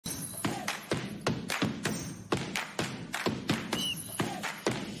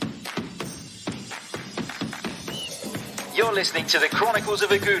You're listening to the Chronicles of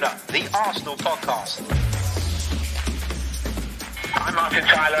a Gooner, the Arsenal podcast. I'm Martin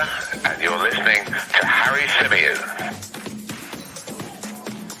Tyler, and you're listening to Harry Symeou.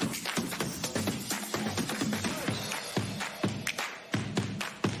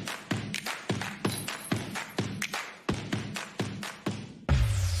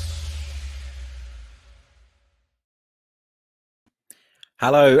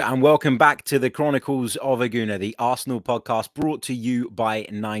 Hello and welcome back to the Chronicles of a Gooner, the Arsenal podcast brought to you by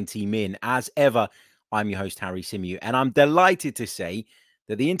 90 Min. As ever, I'm your host, Harry Symeou, and I'm delighted to say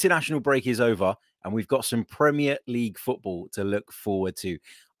that the international break is over and we've got some Premier League football to look forward to.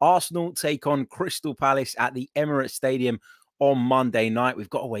 Arsenal take on Crystal Palace at the Emirates Stadium on Monday night. We've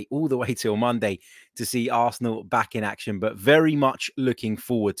got to wait all the way till Monday to see Arsenal back in action, but very much looking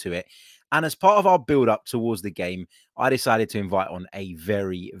forward to it. And as part of our build-up towards the game, I decided to invite on a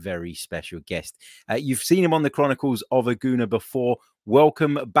very, very special guest. You've seen him on the Chronicles of a Gooner before.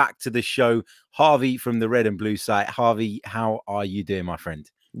 Welcome back to the show, Harvey from the Red and Blue site. Harvey, how are you doing, my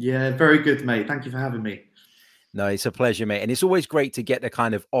friend? Yeah, very good, mate. Thank you for having me. No, it's a pleasure, mate. And it's always great to get the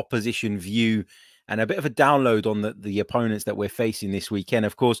kind of opposition view and a bit of a download on the opponents that we're facing this weekend.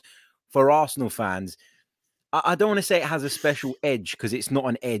 Of course, for Arsenal fans, I don't want to say it has a special edge because it's not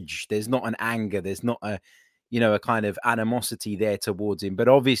an edge. There's not an anger. There's not a, a kind of animosity there towards him. But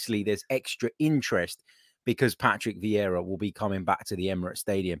obviously there's extra interest because Patrick Vieira will be coming back to the Emirates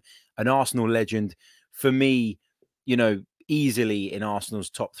Stadium. An Arsenal legend, for me, easily in Arsenal's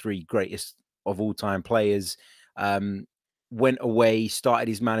top three greatest of all time players. Went away, started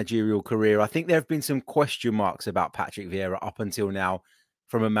his managerial career. I think there have been some question marks about Patrick Vieira up until now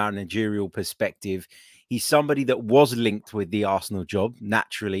from a managerial perspective. He's somebody that was linked with the Arsenal job,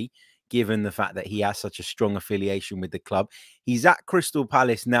 naturally, given the fact that he has such a strong affiliation with the club. He's at Crystal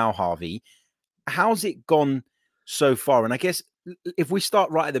Palace now, Harvey. How's it gone so far? And I guess if we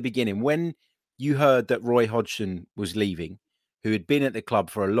start right at the beginning, when you heard that Roy Hodgson was leaving, who had been at the club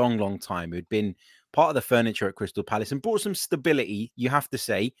for a long, long time, who had been part of the furniture at Crystal Palace and brought some stability, you have to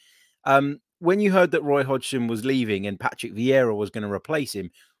say, when you heard that Roy Hodgson was leaving and Patrick Vieira was going to replace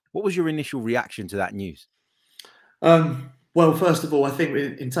him, what was your initial reaction to that news? Well, first of all, I think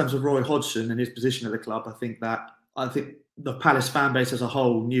in terms of Roy Hodgson and his position at the club, I think the Palace fan base as a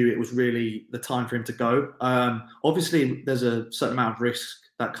whole knew it was really the time for him to go. Obviously, there's a certain amount of risk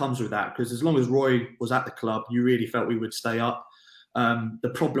that comes with that because as long as Roy was at the club, you really felt we would stay up.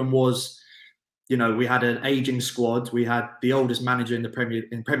 The problem was, we had an aging squad. We had the oldest manager in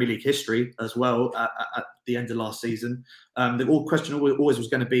Premier League history as well at the end of last season. The question always was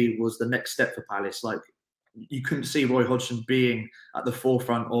going to be was the next step for Palace. Like you couldn't see Roy Hodgson being at the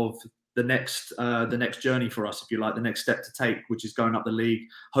forefront of the next journey for us, if you like, the next step to take, which is going up the league,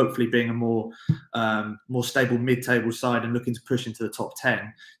 hopefully being a more stable mid-table side and looking to push into the top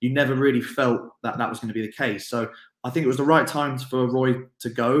 10. You never really felt that was going to be the case. So I think it was the right time for Roy to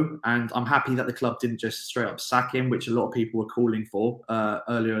go, and I'm happy that the club didn't just straight up sack him, which a lot of people were calling for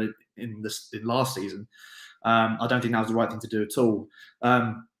earlier in last season. I don't think that was the right thing to do at all.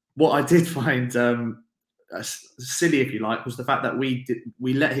 What I did find silly, if you like, was the fact that we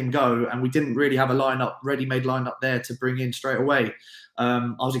let him go and we didn't really have a ready-made lineup there to bring in straight away.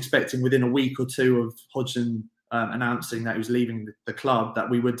 I was expecting within a week or two of Hodgson announcing that he was leaving the club that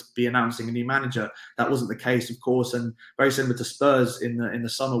we would be announcing a new manager. That wasn't the case, of course, and very similar to Spurs in the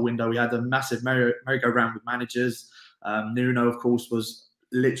summer window, we had a massive merry-go-round with managers. Nuno, of course, was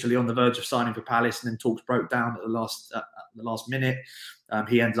literally on the verge of signing for Palace, and then talks broke down at the last minute.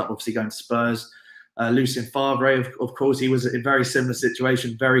 He ended up obviously going to Spurs. Lucien Favre, of course, he was in a very similar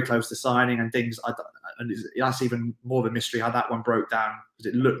situation, very close to signing and things. And that's even more of a mystery how that one broke down,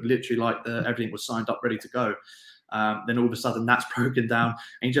 because it looked literally like everything was signed up, ready to go. Then all of a sudden that's broken down.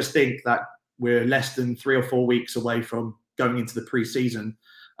 And you just think that we're less than 3 or 4 weeks away from going into the pre-season.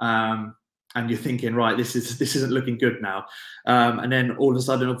 And you're thinking, right, this isn't looking good now. And then all of a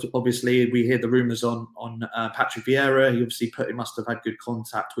sudden, obviously, we hear the rumours on Patrick Vieira. He must have had good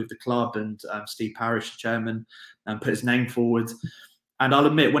contact with the club and Steve Parish, the chairman, and put his name forward. And I'll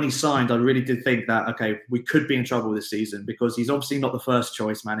admit, when he signed, I really did think that, okay, we could be in trouble this season because he's obviously not the first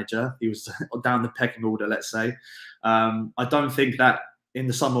choice manager. He was down the pecking order, let's say. I don't think that in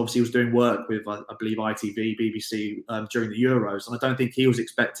the summer, obviously, he was doing work with, I believe, ITV, BBC during the Euros. And I don't think he was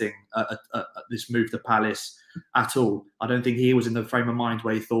expecting this move to Palace at all. I don't think he was in the frame of mind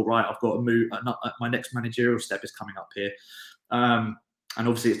where he thought, right, I've got to move. My next managerial step is coming up here. And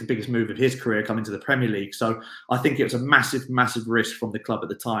obviously, it's the biggest move of his career coming to the Premier League. So I think it was a massive, massive risk from the club at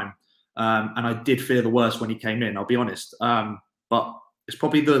the time. And I did fear the worst when he came in, I'll be honest. But it's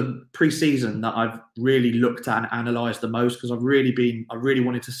probably the pre-season that I've really looked at and analysed the most, because I really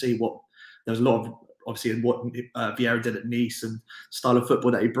wanted to see what there's a lot of obviously in what Vieira did at Nice and style of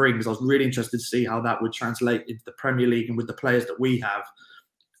football that he brings. I was really interested to see how that would translate into the Premier League and with the players that we have,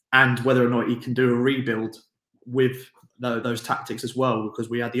 and whether or not he can do a rebuild with those tactics as well,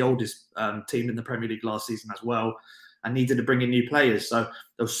 because we had the oldest team in the Premier League last season as well and needed to bring in new players. So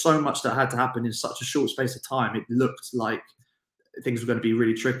there was so much that had to happen in such a short space of time. It looked like things were going to be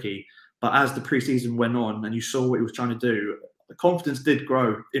really tricky. But as the preseason went on and you saw what he was trying to do, the confidence did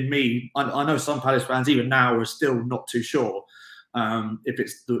grow in me. I know some Palace fans even now are still not too sure if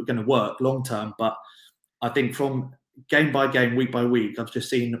it's going to work long term. But I think from game by game, week by week, I've just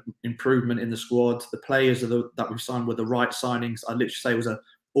seen improvement in the squad. The players that we've signed were the right signings. I'd literally say it was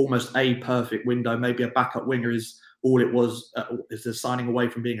almost a perfect window. Maybe a backup winger is all it was, is the signing away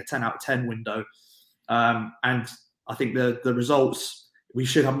from being a 10 out of 10 window. And I think the results, we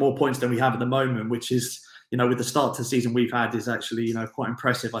should have more points than we have at the moment, which is, with the start to the season we've had, is actually, quite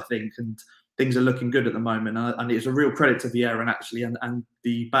impressive, I think. And things are looking good at the moment. And it's a real credit to Vieira and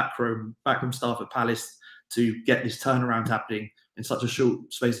the backroom staff at Palace to get this turnaround happening in such a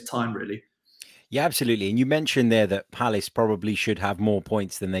short space of time, really. Yeah, absolutely. And you mentioned there that Palace probably should have more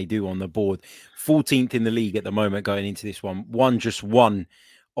points than they do on the board. 14th in the league at the moment going into this one. Just one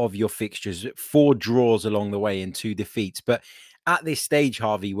of your fixtures, 4 draws along the way and 2 defeats. But at this stage,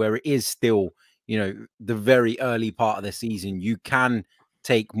 Harvey, where it is still, the very early part of the season, you can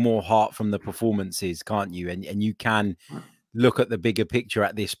take more heart from the performances, can't you? And you can look at the bigger picture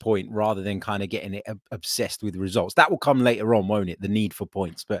at this point rather than kind of getting it obsessed with results. That will come later on, won't it? The need for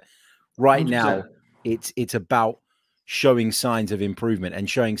points. But right 100%. Now, it's about showing signs of improvement and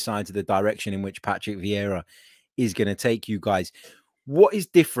showing signs of the direction in which Patrick Vieira is going to take you guys. What is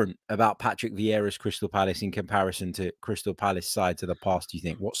different about Patrick Vieira's Crystal Palace in comparison to Crystal Palace sides of the past, do you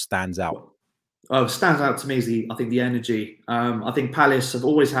think? What stands out? What stands out to me is the energy. I think Palace have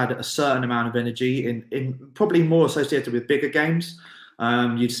always had a certain amount of energy in probably more associated with bigger games.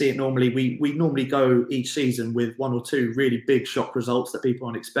 You'd see it normally. We normally go each season with 1 or 2 really big shock results that people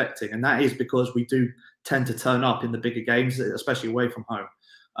aren't expecting, and that is because we do tend to turn up in the bigger games, especially away from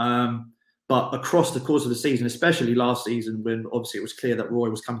home. But across the course of the season, especially last season, when obviously it was clear that Roy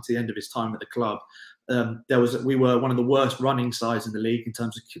was coming to the end of his time at the club, we were one of the worst running sides in the league in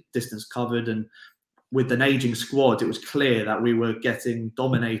terms of distance covered, and with an aging squad, it was clear that we were getting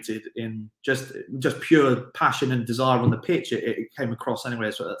dominated in just pure passion and desire on the pitch. It came across anyway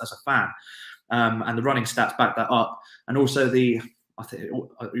as a fan, and the running stats back that up. And also I think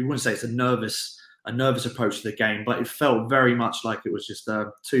we wouldn't say it's a nervous approach to the game, but it felt very much like it was just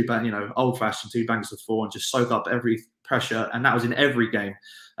old-fashioned 2 bangers of 4 and just soak up every pressure. And that was in every game.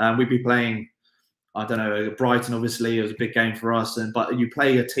 We'd be playing, I don't know, Brighton, obviously, it was a big game for us. But you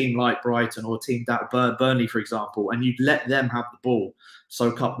play a team like Brighton or a team that Burnley, for example, and you'd let them have the ball,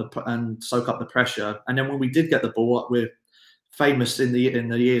 soak up the pressure. And then when we did get the ball, we're famous in the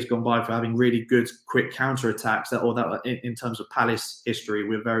years gone by for having really good, quick counter attacks. In terms of Palace history,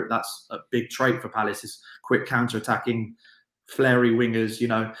 that's a big trait for Palace, is quick counter attacking, flary wingers,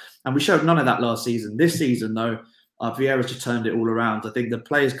 And we showed none of that last season. This season, though, Vieira's just turned it all around. I think the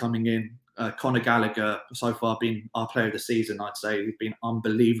players coming in. Conor Gallagher so far been our player of the season. I'd say he's been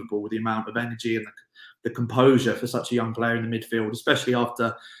unbelievable with the amount of energy and the composure for such a young player in the midfield, especially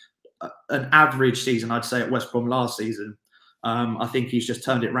after an average season, I'd say, at West Brom last season. I think he's just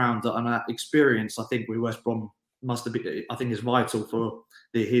turned it around, and that experience, I think, with West Brom must have been, I think, is vital for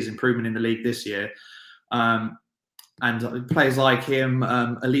his improvement in the league this year. And players like him,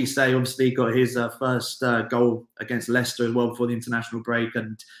 Elise obviously got his first goal against Leicester as well before the international break,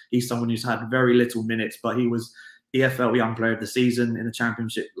 and he's someone who's had very little minutes, but he was EFL Young Player of the Season in the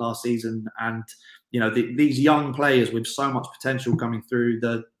Championship last season. And these young players with so much potential coming through,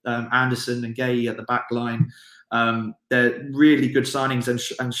 the Anderson and Gay at the back line, they're really good signings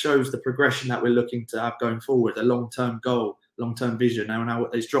and shows the progression that we're looking to have going forward, a long-term goal, long-term vision. Now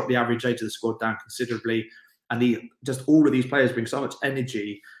it's dropped the average age of the squad down considerably. And just all of these players bring so much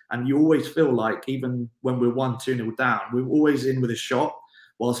energy. And you always feel like, even when we're 1-2-0 down, we're always in with a shot.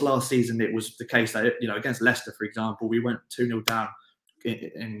 Whilst last season it was the case that, against Leicester, for example, we went 2-0 down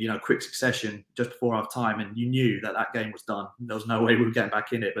in quick succession just before half time. And you knew that game was done. There was no way we were getting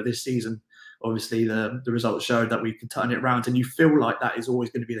back in it. But this season, obviously, the results showed that we could turn it around. And you feel like that is always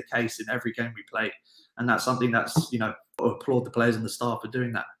going to be the case in every game we play. And that's something that's, I applaud the players and the staff for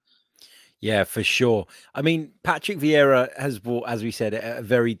doing that. Yeah, for sure. I mean, Patrick Vieira has brought, as we said, a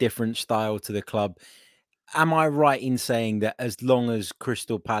very different style to the club. Am I right in saying that as long as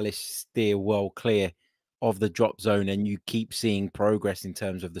Crystal Palace steer well clear of the drop zone and you keep seeing progress in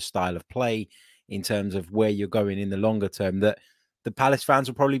terms of the style of play, in terms of where you're going in the longer term, that the Palace fans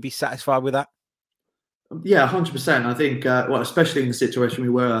will probably be satisfied with that? Yeah, 100%. I think, well, especially in the situation we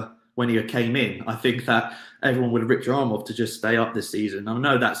were when he came in, I think that everyone would have ripped your arm off to just stay up this season. I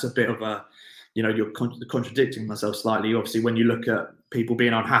know that's a bit of a, you're contradicting myself slightly. Obviously, when you look at people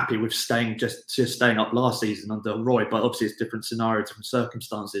being unhappy with just staying up last season under Roy, but obviously it's different scenarios, different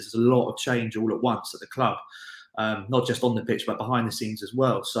circumstances. There's a lot of change all at once at the club, not just on the pitch, but behind the scenes as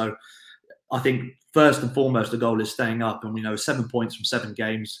well. So I think first and foremost, the goal is staying up. And we know 7 points from 7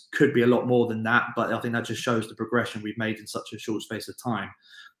 games could be a lot more than that. But I think that just shows the progression we've made in such a short space of time.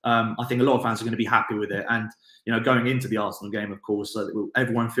 I think a lot of fans are going to be happy with it. And, going into the Arsenal game, of course,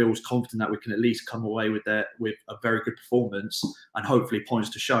 everyone feels confident that we can at least come away with a very good performance and hopefully points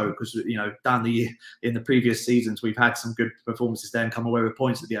to show. Because, down the year, in the previous seasons, we've had some good performances there and come away with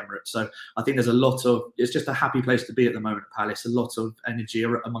points at the Emirates. So I think there's it's just a happy place to be at the moment at Palace. A lot of energy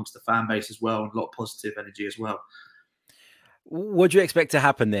amongst the fan base as well, and a lot of positive energy as well. What do you expect to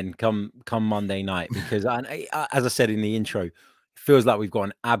happen then come Monday night? Because as I said in the intro, feels like we've got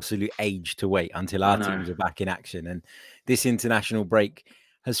an absolute age to wait until our teams are back in action. And this international break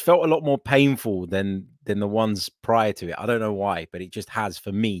has felt a lot more painful than the ones prior to it. I don't know why, but it just has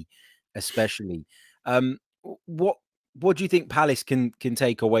for me, especially. What do you think Palace can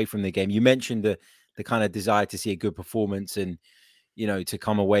take away from the game? You mentioned the kind of desire to see a good performance and, to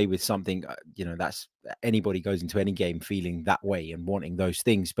come away with something, that's anybody goes into any game feeling that way and wanting those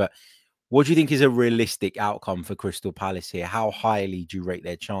things. But what do you think is a realistic outcome for Crystal Palace here? How highly do you rate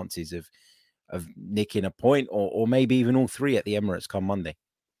their chances of nicking a point or maybe even all 3 at the Emirates come Monday?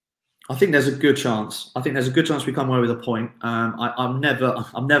 I think there's a good chance. I think there's a good chance we come away with a point. I'm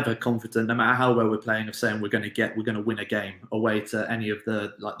never confident, no matter how well we're playing, of saying we're going to win a game away to any of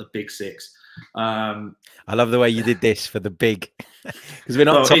the big 6. I love the way you did this for the big, because we're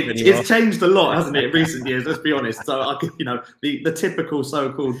not top anymore. It's changed a lot, hasn't it, in recent years? Let's be honest. So I could, the typical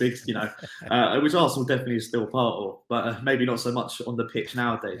so-called big, which Arsenal definitely is still part of, but maybe not so much on the pitch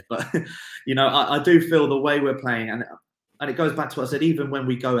nowadays. But I do feel the way we're playing, and it goes back to what I said. Even when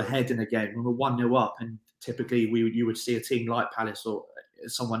we go ahead in a game, when we're 1-0 up, and typically you would see a team like Palace or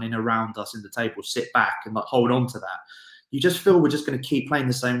someone in around us in the table sit back and hold on to that. You just feel we're just going to keep playing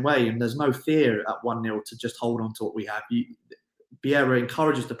the same way, and there's no fear at 1-0 to just hold on to what we have. Vieira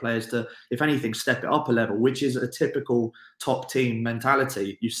encourages the players to, if anything, step it up a level, which is a typical top team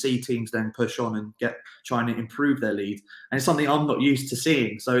mentality. You see teams then push on and trying to improve their lead, and it's something I'm not used to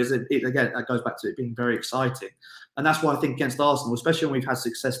seeing. So again, that goes back to it being very exciting, and that's why I think against Arsenal, especially when we've had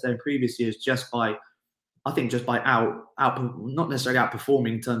success there in previous years, just by not necessarily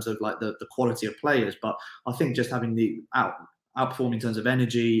outperforming in terms of the quality of players, but I think just having the outperforming in terms of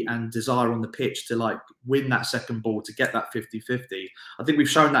energy and desire on the pitch to win that second ball, to get that 50-50. I think we've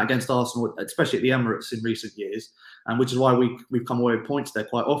shown that against Arsenal, especially at the Emirates in recent years, and which is why we've come away with points there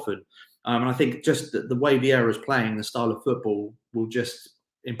quite often. And I think just the way Vieira is playing, the style of football, will just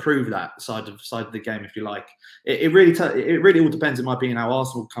improve that side of the game, if you like. It really all depends, in my opinion, how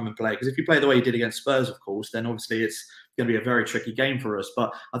Arsenal come and play. Because if you play the way you did against Spurs, of course, then obviously it's going to be a very tricky game for us.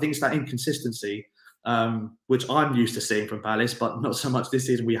 But I think it's that inconsistency, which I'm used to seeing from Palace, but not so much this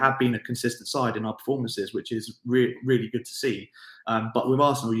season. We have been a consistent side in our performances, which is really good to see. But with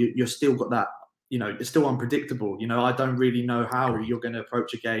Arsenal, you're still got that. It's still unpredictable. I don't really know how you're going to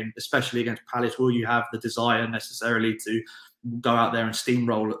approach a game, especially against Palace. Will you have the desire necessarily to go out there and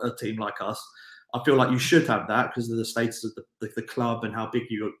steamroll a team like us? I feel like you should have that because of the status of the club and how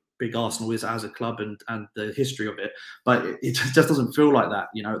big Arsenal is as a club and the history of it. But it just doesn't feel like that,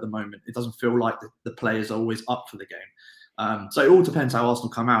 at the moment. It doesn't feel like the players are always up for the game. So it all depends how Arsenal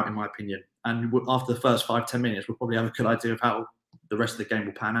come out, in my opinion. And after the first 5-10 minutes, we'll probably have a good idea of how the rest of the game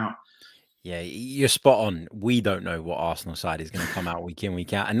will pan out. Yeah, you're spot on. We don't know what Arsenal side is going to come out week in,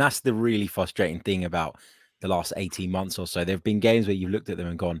 week out. And that's the really frustrating thing about the last 18 months or so. There have been games where you've looked at them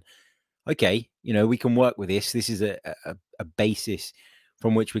and gone, okay, we can work with this. This is a basis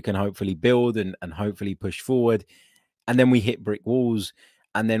from which we can hopefully build and hopefully push forward. And then we hit brick walls,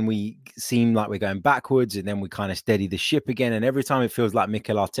 and then we seem like we're going backwards, and then we kind of steady the ship again. And every time it feels like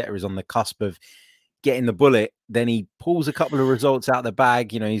Mikel Arteta is on the cusp of getting the bullet, then he pulls a couple of results out of the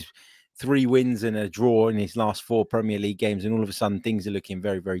bag. He's 3 wins and a draw in his last 4 Premier League games, and all of a sudden things are looking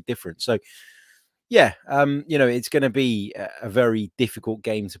very, very different. So yeah, it's going to be a very difficult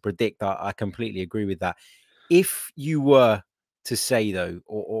game to predict. I completely agree with that. If you were to say, though,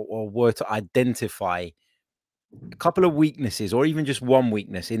 or were to identify a couple of weaknesses, or even just one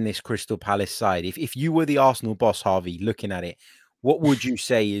weakness in this Crystal Palace side, if you were the Arsenal boss, Harvey, looking at it, what would you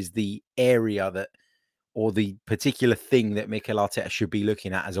say is the area that or the particular thing that Mikel Arteta should be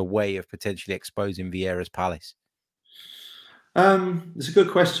looking at as a way of potentially exposing Vieira's Palace? It's a good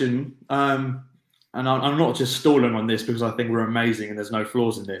question. And I'm not just stalling on this because I think we're amazing and there's no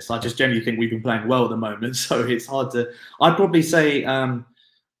flaws in this. I just genuinely think we've been playing well at the moment. So it's hard to... I'd probably say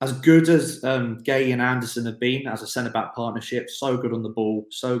as good as Gay and Anderson have been as a centre-back partnership, so good on the ball,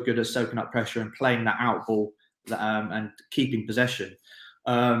 so good at soaking up pressure and playing that out ball and keeping possession.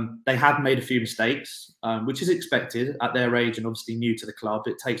 They have made a few mistakes, which is expected at their age and obviously new to the club.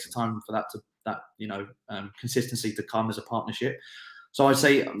 It takes time for that consistency to come as a partnership. So I'd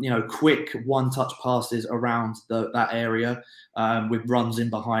say, quick one-touch passes around that area with runs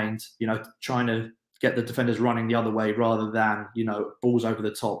in behind, trying to get the defenders running the other way rather than, balls over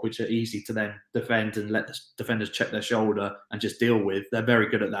the top, which are easy to then defend and let the defenders check their shoulder and just deal with. They're very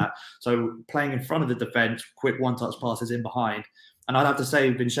good at that. So playing in front of the defence, quick one-touch passes in behind. And I'd have to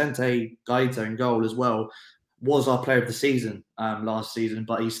say Vicente Gaeta in goal as well was our player of the season last season,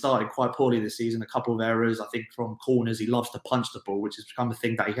 but he started quite poorly this season. A couple of errors, I think, from corners. He loves to punch the ball, which has become a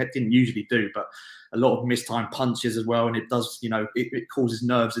thing that he didn't usually do, but a lot of mistimed punches as well. And it does, it causes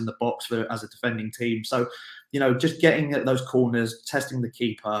nerves in the box as a defending team. So, just getting at those corners, testing the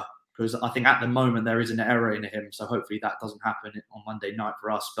keeper, because I think at the moment there is an error in him. So hopefully that doesn't happen on Monday night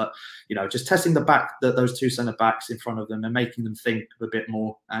for us. But, just testing those two centre-backs in front of them and making them think a bit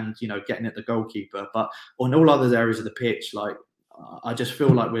more and, getting at the goalkeeper. But on all other areas of the pitch, I just feel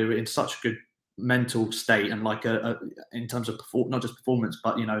like we're in such a good mental state and in terms of not just performance,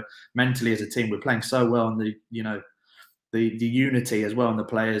 but, mentally as a team, we're playing so well and the unity as well and the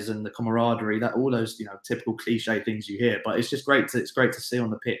players and the camaraderie, that all those typical cliche things you hear, but it's just great to see on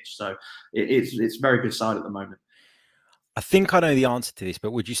the pitch. So it's very good side at the moment. I think I know the answer to this,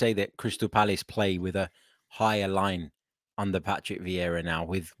 but would you say that Crystal Palace play with a higher line under Patrick Vieira now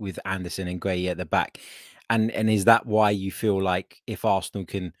with Anderson and Gray at the back? And is that why you feel like if Arsenal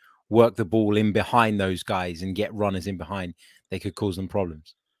can work the ball in behind those guys and get runners in behind, they could cause them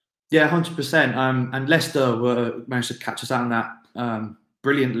problems? Yeah, 100%. And Leicester managed to catch us out on that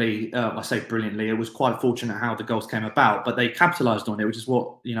brilliantly. I say brilliantly. It was quite fortunate how the goals came about, but they capitalised on it, which is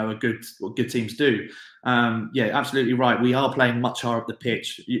what what good teams do. Yeah, absolutely right. We are playing much higher up the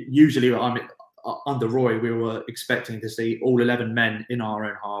pitch. Usually, under Roy, we were expecting to see all 11 men in our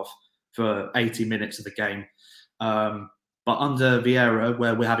own half for 80 minutes of the game. But under Vieira,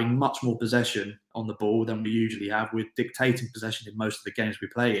 where we're having much more possession on the ball than we usually have, we're dictating possession in most of the games we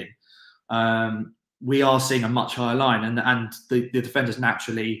play in. We are seeing a much higher line, and the defenders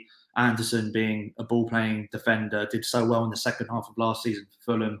naturally, Anderson being a ball-playing defender, did so well in the second half of last season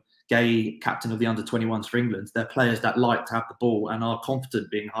for Fulham. Gay, captain of the under-21s for England, they're players that like to have the ball and are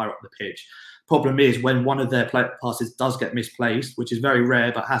confident being higher up the pitch. Problem is when one of their passes does get misplaced, which is very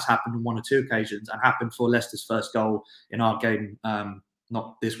rare, but has happened on one or two occasions and happened for Leicester's first goal in our game,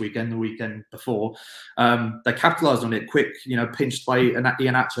 not this weekend, the weekend before. They capitalised on it quick, pinched by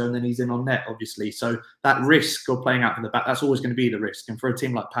Iheanacho, and then he's in on net, obviously. So that risk of playing out from the back, that's always going to be the risk. And for a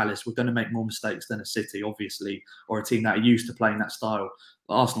team like Palace, we're going to make more mistakes than a City, obviously, or a team that are used to playing that style,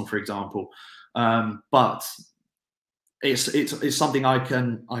 Arsenal, for example. But it's something I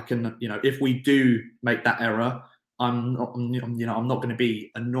can if we do make that error, I'm not going to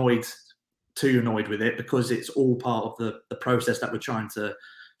be too annoyed with it, because it's all part of the process that we're trying to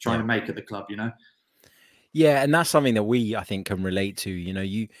make at the club. Yeah, and that's something that I think can relate to.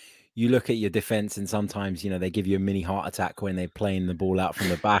 You look at your defense, and sometimes they give you a mini heart attack when they're playing the ball out from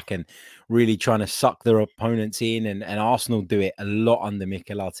the back and really trying to suck their opponents in. And Arsenal do it a lot under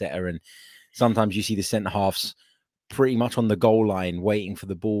Mikel Arteta, and sometimes you see the centre halves pretty much on the goal line waiting for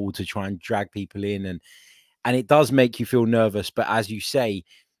the ball to try and drag people in, and it does make you feel nervous. But as you say,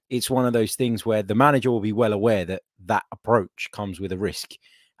 it's one of those things where the manager will be well aware that approach comes with a risk,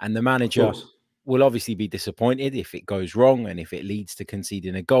 and the manager will obviously be disappointed if it goes wrong and if it leads to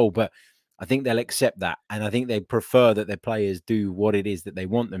conceding a goal, but I think they'll accept that, and I think they prefer that their players do what it is that they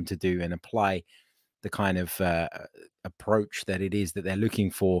want them to do and apply the kind of approach that it is that they're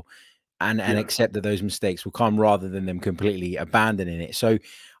looking for, and accept that those mistakes will come rather than them completely abandoning it. So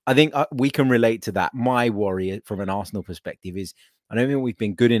I think we can relate to that. My worry from an Arsenal perspective is I don't think we've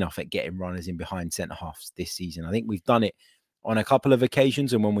been good enough at getting runners in behind centre-halves this season. I think we've done it on a couple of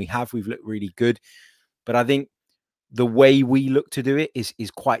occasions, and when we have, we've looked really good. But I think the way we look to do it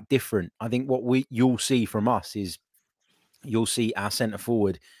is quite different. I think what you'll see from us is you'll see our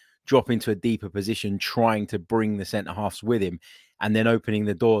centre-forward drop into a deeper position, trying to bring the centre-halves with him, and then opening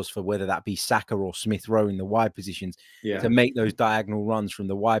the doors for whether that be Saka or Smith Rowe in the wide positions to make those diagonal runs from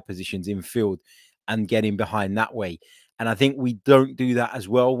the wide positions in field and get in behind that way. And I think we don't do that as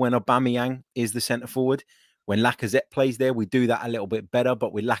well when Aubameyang is the centre forward. When Lacazette plays there, we do that a little bit better.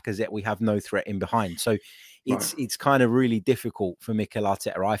 But with Lacazette, we have no threat in behind. So it's kind of really difficult for Mikel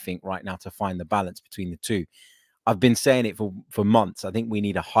Arteta, I think, right now to find the balance between the two. I've been saying it for months. I think we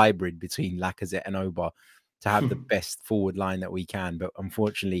need a hybrid between Lacazette and Oba to have the best forward line that we can. But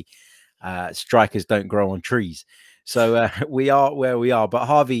unfortunately, strikers don't grow on trees. So we are where we are. But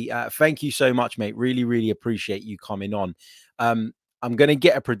Harvey, thank you so much, mate. Really, really appreciate you coming on. I'm going to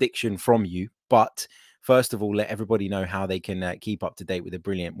get a prediction from you. But first of all, let everybody know how they can keep up to date with the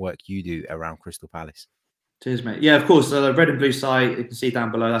brilliant work you do around Crystal Palace. Cheers, mate. Yeah, of course. The Red and Blue site, you can see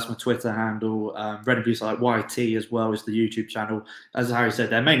down below. That's my Twitter handle. Red and Blue site YT as well is the YouTube channel. As Harry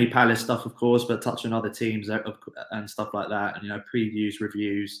said, they're mainly Palace stuff, of course, but touch on other teams and stuff like that. And, you know, previews,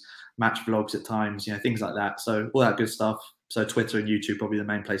 reviews, match vlogs at times, you know, things like that. So all that good stuff. So Twitter and YouTube probably the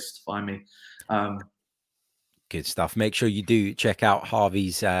main places to find me. Good stuff. Make sure you do check out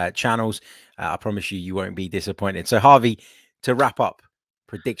Harvey's channels. I promise you won't be disappointed. So Harvey, to wrap up,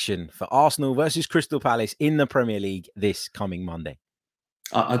 prediction for Arsenal versus Crystal Palace in the Premier League this coming Monday.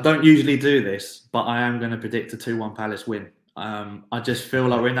 I don't usually do this, but I am going to predict a 2-1 Palace win. I just feel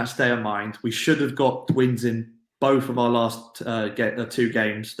like we're in that state of mind. We should have got wins in both of our last 2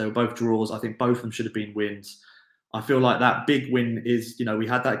 games. They were both draws. I think both of them should have been wins. I feel like that big win is, you know, we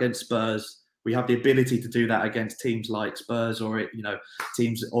had that against Spurs. We have the ability to do that against teams like Spurs or, you know,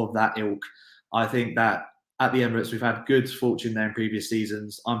 teams of that ilk. I think that at the Emirates, we've had good fortune there in previous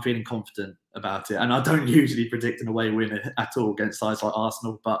seasons. I'm feeling confident about it. And I don't usually predict an away win at all against sides like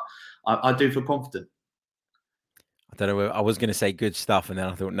Arsenal, but I do feel confident. I don't know. I was going to say good stuff, and then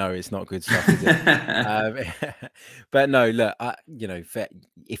I thought, no, it's not good stuff, is it? But no, look, you know,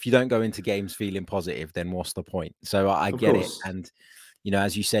 if you don't go into games feeling positive, then what's the point? So I get it. And, you know,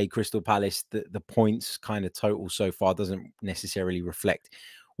 as you say, Crystal Palace, the points kind of total so far doesn't necessarily reflect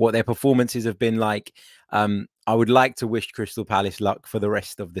what their performances have been like. I would like to wish Crystal Palace luck for the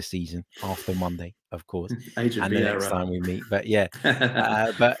rest of the season after Monday, of course, and the next time we meet. But yeah,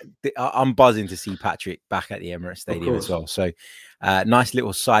 but I'm buzzing to see Patrick back at the Emirates Stadium as well. So nice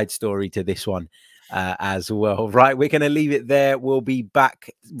little side story to this one as well. Right, we're going to leave it there. We'll be back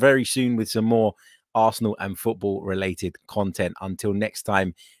very soon with some more Arsenal and football related content. Until next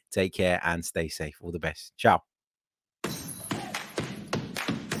time, take care and stay safe. All the best. Ciao.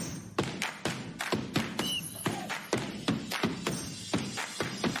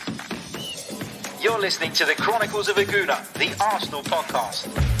 You're listening to the Chronicles of a Gooner, the Arsenal podcast.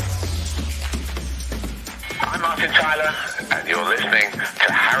 I'm Martin Tyler, and you're listening